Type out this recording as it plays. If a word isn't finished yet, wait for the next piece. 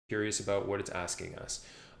curious about what it's asking us.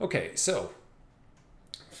 Okay, so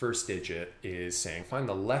firstDigit is saying find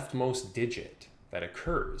the leftmost digit that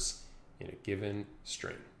occurs in a given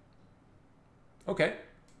string. Okay,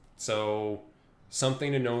 so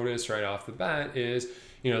something to notice right off the bat is,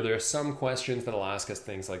 there are some questions that'll ask us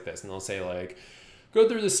things like this, and they'll say like, go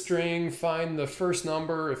through the string, find the first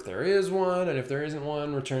number if there is one, and if there isn't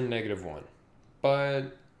one, return -1.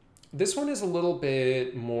 But this one is a little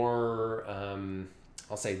bit more,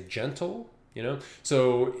 I'll say gentle,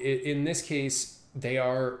 So in this case, they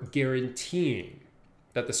are guaranteeing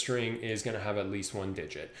that the string is going to have at least one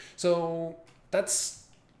digit. So that's,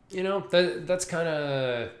 that's kind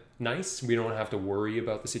of nice. We don't have to worry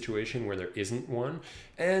about the situation where there isn't one.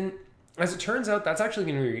 And as it turns out, that's actually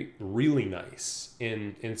going to be really nice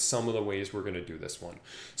in some of the ways we're going to do this one.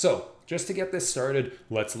 So just to get this started,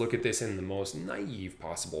 let's look at this in the most naive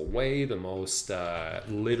possible way, the most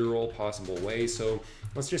literal possible way. So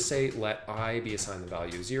let's just say let I be assigned the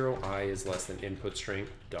value of 0. I is less than input string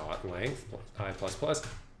dot length I plus plus.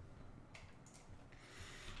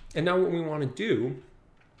 And now what we want to do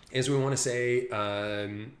is we want to say,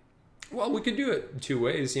 well, we could do it two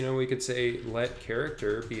ways. We could say let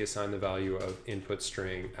character be assigned the value of input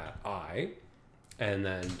string at I, and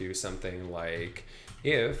then do something like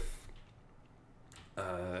if,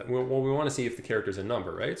 well, we want to see if the character is a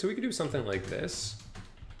number, right? So we could do something like this.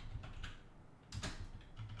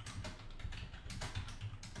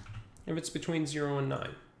 If it's between 0 and 9,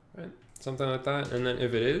 right? Something like that. And then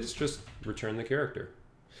if it is, just return the character.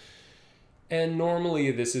 And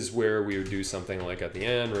normally this is where we would do something like at the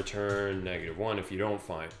end, return -1 if you don't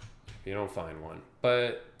find one.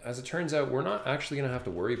 But as it turns out, we're not actually going to have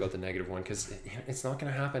to worry about the -1 because it's not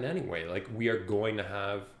going to happen anyway. Like we are going to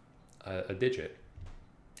have a digit.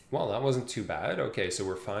 Well, that wasn't too bad. Okay, so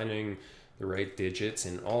we're finding the right digits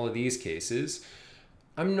in all of these cases.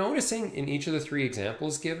 I'm noticing in each of the 3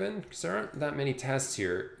 examples given, because there aren't that many tests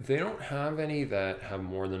here, they don't have any that have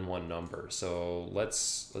more than one number. So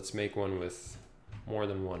let's make one with more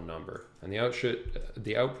than one number. And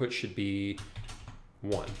the output should be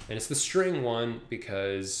 1. And it's the string 1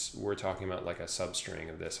 because we're talking about like a substring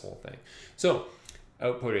of this whole thing. So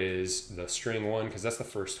output is the string 1 because that's the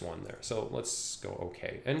first one there. So let's go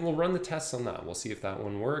okay. And we'll run the tests on that. We'll see if that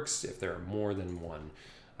one works, if there are more than one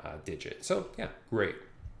digit. So yeah, great.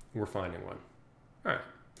 We're finding one. All right.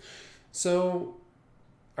 So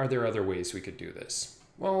are there other ways we could do this?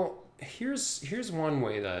 Well, here's one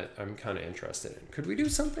way that I'm kind of interested in. Could we do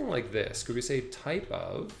something like this? Could we say type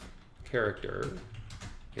of character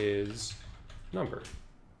is number?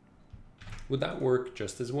 Would that work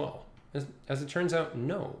just as well? As it turns out,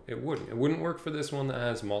 no, it wouldn't. It wouldn't work for this one that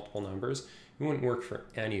has multiple numbers. It wouldn't work for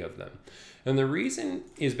any of them. And the reason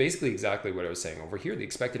is basically exactly what I was saying over here. The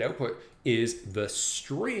expected output is the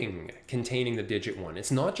string containing the digit 1.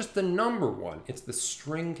 It's not just the number 1, it's the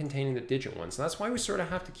string containing the digit 1. So that's why we sort of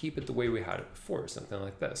have to keep it the way we had it before, something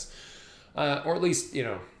like this. Or at least,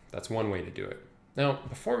 that's one way to do it. Now,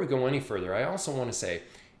 before we go any further, I also want to say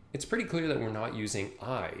it's pretty clear that we're not using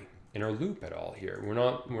I in our loop at all here. We're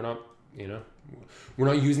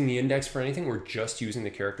not using the index for anything. We're just using the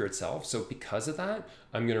character itself. So because of that,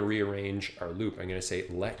 I'm going to rearrange our loop. I'm going to say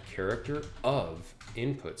let character of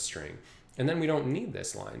input string. And then we don't need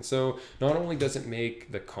this line. So not only does it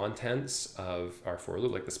make the contents of our for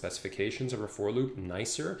loop, like the specifications of our for loop,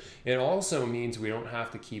 nicer, it also means we don't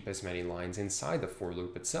have to keep as many lines inside the for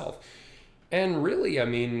loop itself. And really, I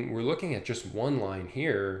mean, we're looking at just one line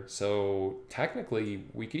here. So technically,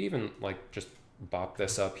 we could even like just bop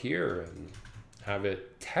this up here and have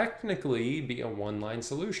it technically be a one-line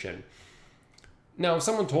solution. Now, if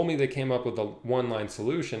someone told me they came up with a one-line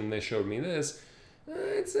solution and they showed me this,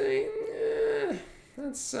 I'd say,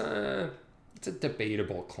 it's a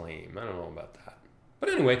debatable claim. I don't know about that. But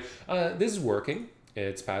anyway, this is working.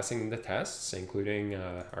 It's passing the tests, including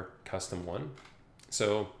our custom one.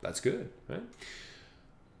 So that's good, right?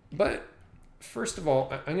 But first of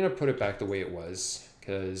all, I'm going to put it back the way it was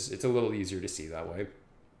because it's a little easier to see that way.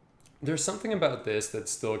 There's something about this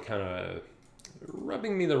that's still kind of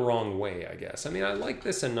rubbing me the wrong way, I guess. I mean, I like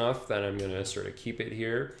this enough that I'm going to sort of keep it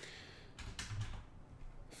here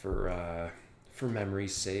for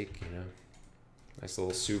memory's sake, nice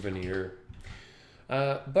little souvenir.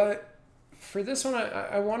 But for this one,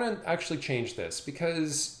 I want to actually change this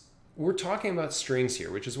because we're talking about strings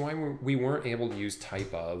here, which is why we weren't able to use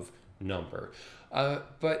type of number.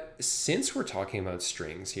 But since we're talking about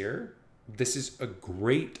strings here, this is a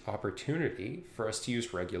great opportunity for us to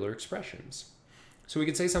use regular expressions. So we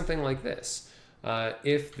could say something like this.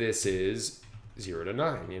 If this is 0 to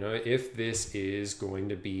 9, if this is going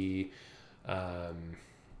to be,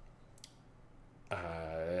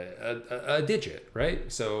 a digit,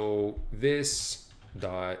 right? So this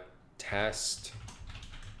dot test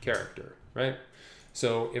character, right?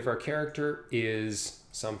 So if our character is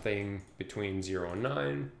something between 0 and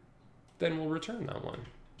 9, then we'll return that one.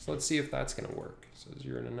 So let's see if that's going to work. So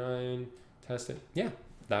 0 to 9, test it. Yeah,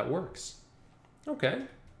 that works. Okay,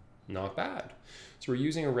 not bad. So we're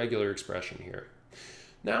using a regular expression here.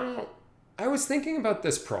 Now, I was thinking about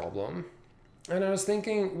this problem, and I was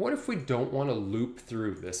thinking, what if we don't want to loop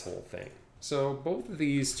through this whole thing? So both of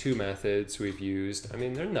these two methods we've used, I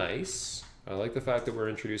mean, they're nice. I like the fact that we're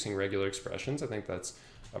introducing regular expressions. I think that's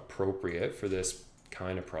appropriate for this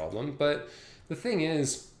kind of problem. But the thing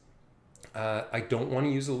is, I don't want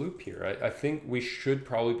to use a loop here. I think we should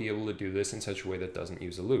probably be able to do this in such a way that doesn't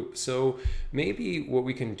use a loop. So maybe what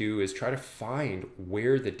we can do is try to find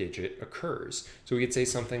where the digit occurs. So we could say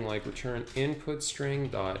something like return input string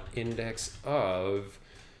dot index of,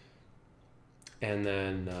 and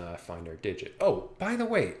then find our digit. Oh, by the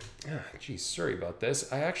way, geez, sorry about this.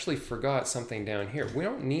 I actually forgot something down here. We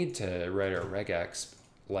don't need to write our regexp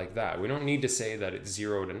like that. We don't need to say that it's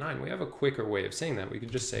 0 to 9. We have a quicker way of saying that. We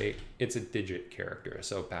could just say it's a digit character.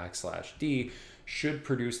 So \d should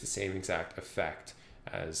produce the same exact effect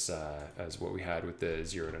as what we had with the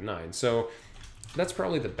 0 to 9. So that's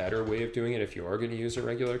probably the better way of doing it if you are going to use a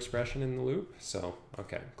regular expression in the loop. So,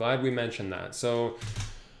 okay, glad we mentioned that. So,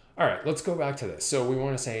 all right, let's go back to this. So we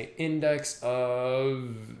want to say index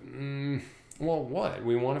of, well, what?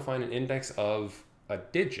 We want to find an index of a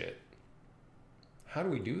digit. How do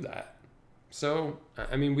we do that? So,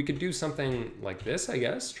 I mean, we could do something like this, I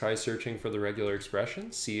guess. Try searching for the regular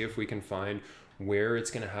expression, see if we can find where it's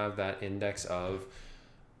going to have that index of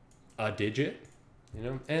a digit, you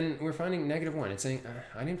know? And we're finding -1. It's saying,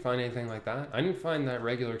 I didn't find anything like that. I didn't find that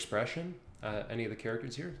regular expression, any of the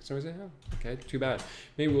characters here. So we say, oh, okay, too bad.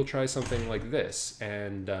 Maybe we'll try something like this.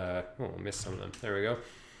 And, oh, I missed some of them. There we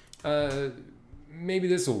go. Maybe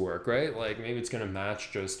this will work, right? Like maybe it's going to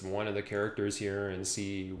match just one of the characters here and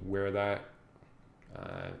see where that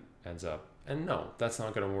ends up. And no, that's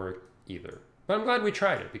not going to work either. But I'm glad we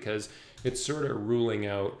tried it because it's sort of ruling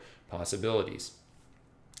out possibilities.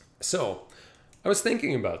 So I was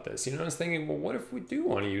thinking about this, you know, I was thinking, well, what if we do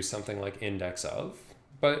want to use something like index of,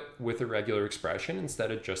 but with a regular expression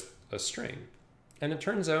instead of just a string? And it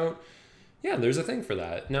turns out, yeah, there's a thing for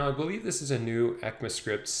that. Now, I believe this is a new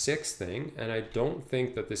ECMAScript 6 thing, and I don't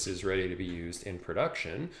think that this is ready to be used in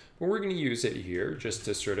production, but we're going to use it here just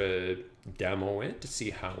to sort of demo it to see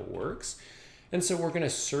how it works. And so we're going to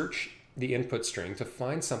search the input string to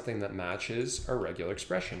find something that matches our regular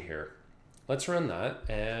expression here. Let's run that,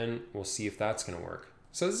 and we'll see if that's going to work.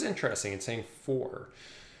 So this is interesting. It's saying 4.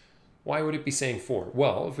 Why would it be saying 4?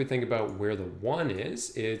 Well, if we think about where the 1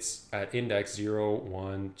 is, it's at index 0,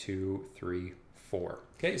 1, 2, 3, 4.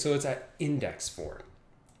 Okay, so it's at index 4.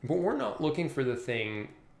 But we're not looking for the thing,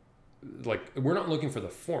 like, we're not looking for the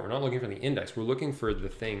 4. We're not looking for the index. We're looking for the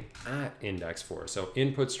thing at index 4. So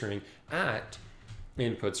input string at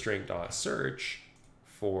input string dot search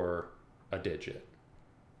for a digit.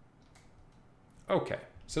 Okay,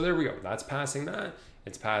 so there we go. That's passing that.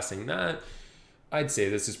 It's passing that. I'd say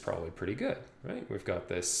this is probably pretty good, right? We've got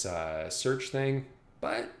this search thing,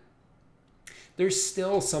 but there's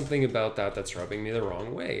still something about that that's rubbing me the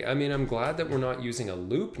wrong way. I mean, I'm glad that we're not using a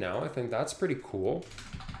loop now. I think that's pretty cool.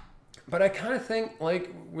 But I kind of think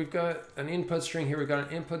like we've got an input string here, we've got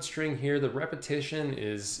an input string here. The repetition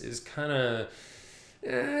is kind of,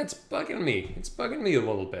 it's bugging me. It's bugging me a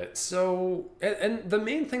little bit. So, and the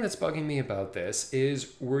main thing that's bugging me about this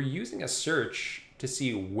is we're using a search to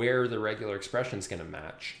see where the regular expression is going to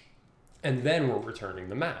match. And then we're returning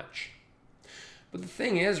the match. But the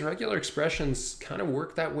thing is, regular expressions kind of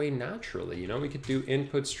work that way naturally. You know, we could do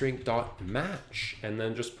input string dot match and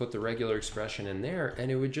then just put the regular expression in there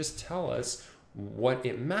and it would just tell us what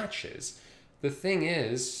it matches. The thing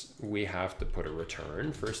is, we have to put a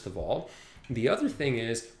return, first of all. The other thing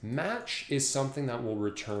is, match is something that will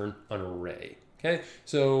return an array. Okay,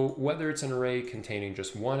 so whether it's an array containing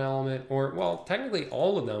just one element or, well, technically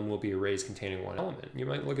all of them will be arrays containing one element. You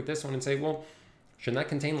might look at this one and say, well, shouldn't that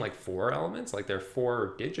contain like 4 elements? Like there are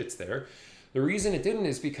 4 digits there. The reason it didn't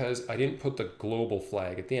is because I didn't put the global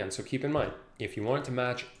flag at the end. So keep in mind, if you want it to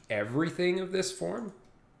match everything of this form,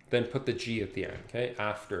 then put the G at the end, okay,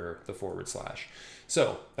 after the /.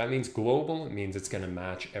 So that means global, it means it's going to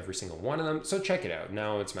match every single one of them. So check it out.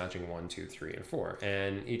 Now it's matching 1, 2, 3, and 4.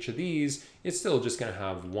 And each of these, it's still just going to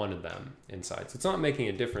have one of them inside. So it's not making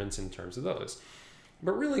a difference in terms of those.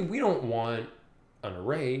 But really, we don't want an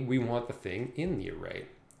array. We want the thing in the array.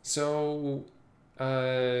 So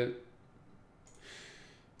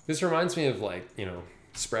this reminds me of like, you know,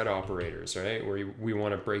 spread operators, right? Where we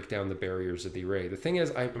want to break down the barriers of the array. The thing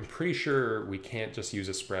is, I'm pretty sure we can't just use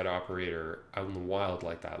a spread operator out in the wild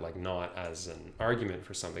like that, like not as an argument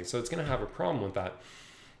for something. So it's going to have a problem with that.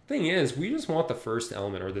 Thing is, we just want the first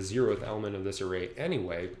element or the 0th element of this array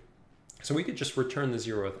anyway. So we could just return the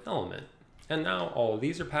 0th element. And now all of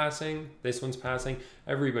these are passing, this one's passing,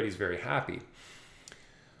 everybody's very happy.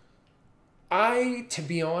 To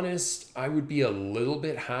be honest, I would be a little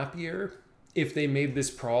bit happier if they made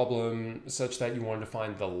this problem such that you wanted to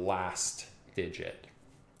find the last digit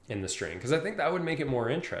in the string, because I think that would make it more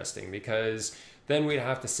interesting, because then we'd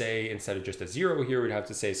have to say, instead of just a 0 here, we'd have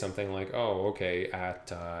to say something like, oh, okay,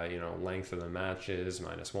 at, length of the matches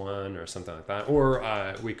 -1 or something like that. Or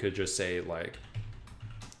we could just say like,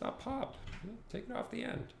 pop, take it off the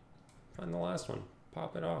end, find the last one,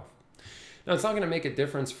 pop it off. Now, it's not going to make a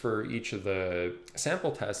difference for each of the sample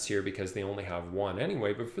tests here because they only have 1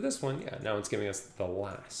 anyway, but for this one, yeah, now it's giving us the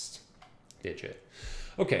last digit.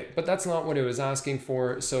 Okay, but that's not what it was asking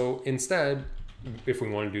for. So instead, if we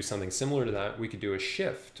want to do something similar to that, we could do a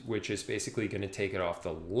shift, which is basically going to take it off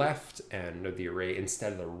the left end of the array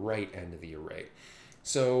instead of the right end of the array.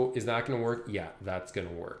 So is that going to work? Yeah, that's going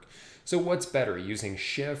to work. So what's better, using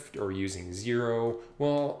shift or using 0?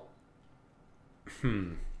 Well,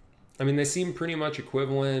 I mean, they seem pretty much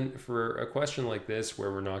equivalent for a question like this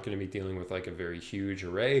where we're not going to be dealing with like a very huge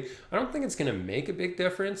array. I don't think it's going to make a big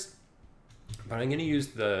difference, but I'm going to use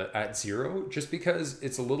the at 0 just because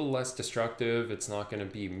it's a little less destructive. It's not going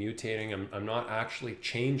to be mutating. I'm not actually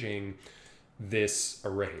changing this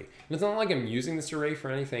array. And it's not like I'm using this array for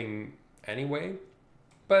anything anyway,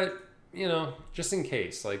 but just in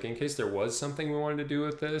case, like in case there was something we wanted to do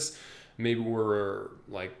with this, maybe we're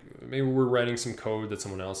writing some code that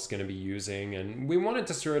someone else is going to be using, and we want it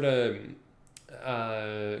to sort of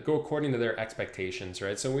go according to their expectations,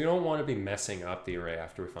 right? So we don't want to be messing up the array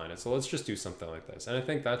after we find it. So let's just do something like this, and I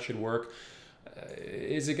think that should work.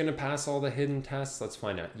 Is it going to pass all the hidden tests? Let's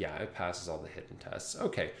find out. Yeah, it passes all the hidden tests.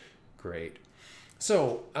 Okay, great.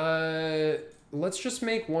 So let's just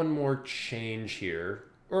make one more change here.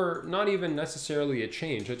 Or not even necessarily a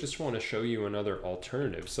change. I just want to show you another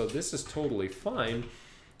alternative. So this is totally fine.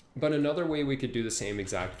 But another way we could do the same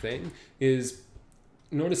exact thing is,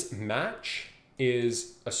 notice match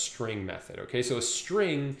is a string method. Okay, so a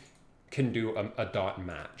string can do a dot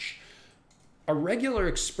match. A regular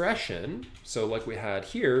expression, so like we had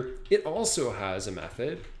here, it also has a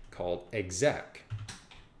method called exec,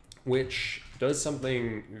 which does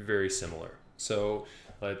something very similar. So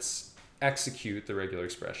let's execute the regular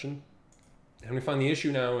expression. And we find the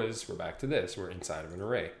issue now is we're back to this. We're inside of an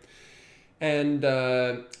array. And,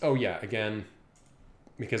 oh yeah, again,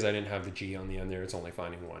 because I didn't have the G on the end there, it's only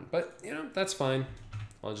finding 1. But, that's fine.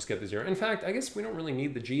 I'll just get the 0. In fact, I guess we don't really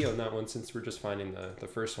need the G on that one since we're just finding the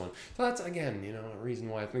first one. So that's, again, a reason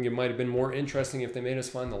why I think it might have been more interesting if they made us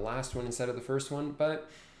find the last one instead of the first one, but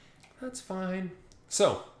that's fine.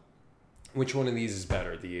 So, which one of these is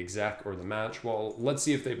better, the exec or the match? Well, let's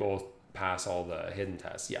see if they both pass all the hidden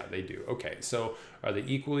tests. Yeah, they do. Okay, so are they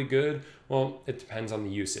equally good? Well, it depends on the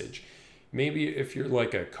usage. Maybe if you're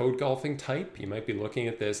like a code golfing type, you might be looking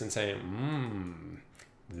at this and saying,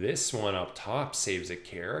 this one up top saves a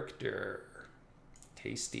character.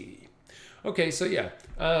 Tasty. Okay, so yeah,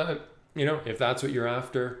 if that's what you're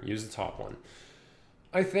after, use the top one.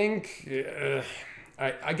 I think,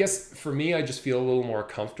 I guess for me, I just feel a little more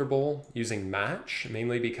comfortable using match,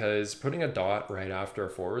 mainly because putting a dot right after a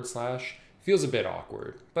 / feels a bit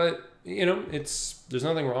awkward. But, there's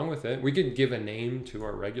nothing wrong with it. We could give a name to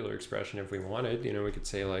our regular expression if we wanted. We could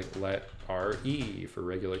say like, let RE for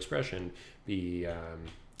regular expression be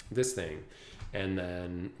this thing. And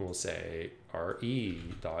then we'll say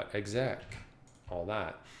RE.exec, all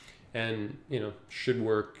that. And, should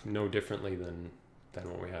work no differently than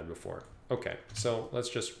what we had before. Okay, so let's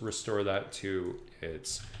just restore that to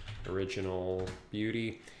its original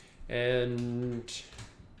beauty. And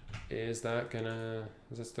is that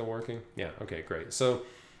still working? Yeah, okay, great. So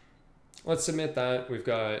let's submit that. We've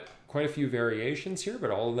got quite a few variations here,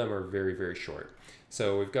 but all of them are very, very short.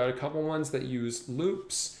 So we've got a couple ones that use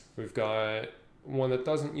loops. We've got one that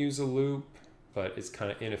doesn't use a loop, but it's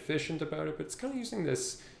kind of inefficient about it, but it's kind of using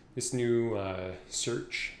this new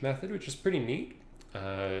search method, which is pretty neat.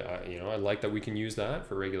 I like that we can use that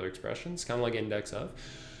for regular expressions, kind of like indexOf.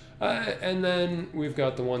 And then we've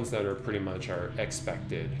got the ones that are pretty much our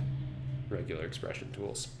expected regular expression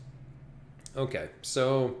tools. Okay,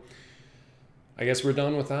 so I guess we're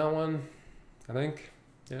done with that one, I think.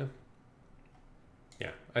 Yeah,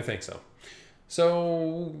 I think so.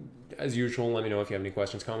 So, as usual, let me know if you have any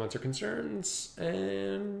questions, comments, or concerns,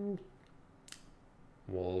 and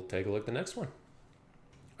we'll take a look at the next one.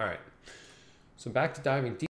 All right, so back to diving deep.